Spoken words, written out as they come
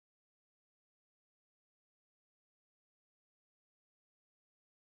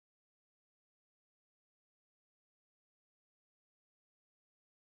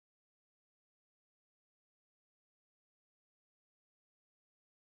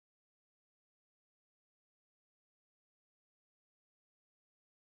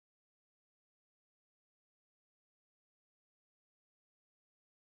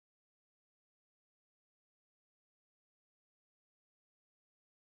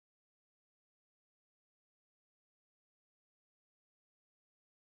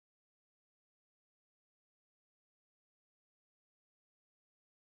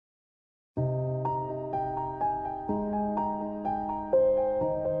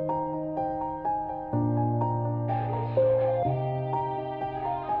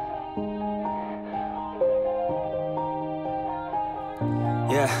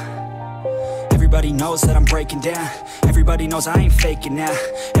Yeah. Everybody knows that I'm breaking down. Everybody knows I ain't faking now.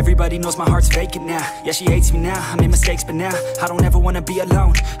 Everybody knows my heart's vacant now. Yeah, she hates me now, I made mistakes but now I don't ever wanna be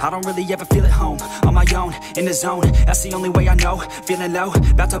alone. I don't really ever feel at home. On my own, in the zone, that's the only way I know. Feeling low,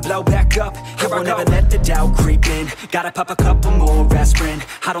 about to blow back up. Here I won't ever let the doubt creep in. Gotta pop a couple more aspirin.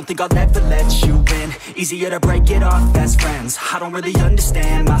 I don't think I'll ever let you in. Easier to break it off best friends. I don't really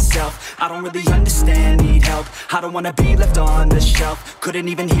understand myself. I don't really understand, need help. I don't wanna be left on the shelf. Couldn't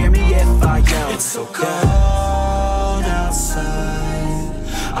even hear me if I yelled. It's so cold outside,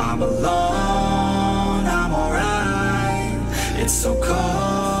 I'm alone, I'm alright. It's so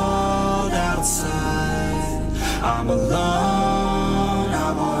cold outside, I'm alone,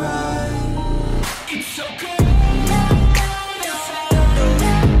 I'm alright. It's so cold.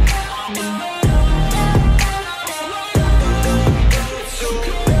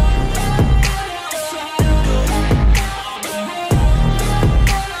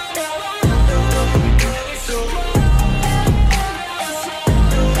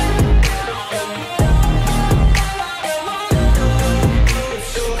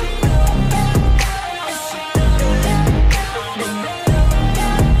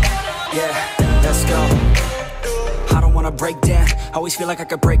 Break down, always feel like I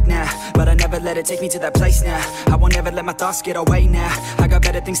could break now, but I never let it take me to that place now. I won't ever let my thoughts get away now. I got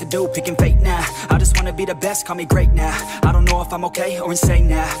better things to do, picking fate now. I just wanna be the best, call me great now. I don't know if I'm okay or insane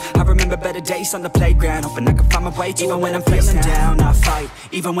now. I remember better days on the playground, hoping I can find my way. Even when I'm feeling down, I fight.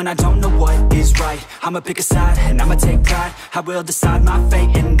 Even when I don't know what is right, I'ma pick a side and I'ma take pride. I will decide my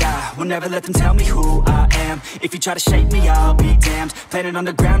fate and I will never let them tell me who I am. If you try to shape me, I'll be damned. Planet on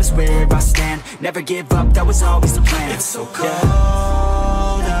the ground is where I stand. Never give up, that was always the plan. It's so cold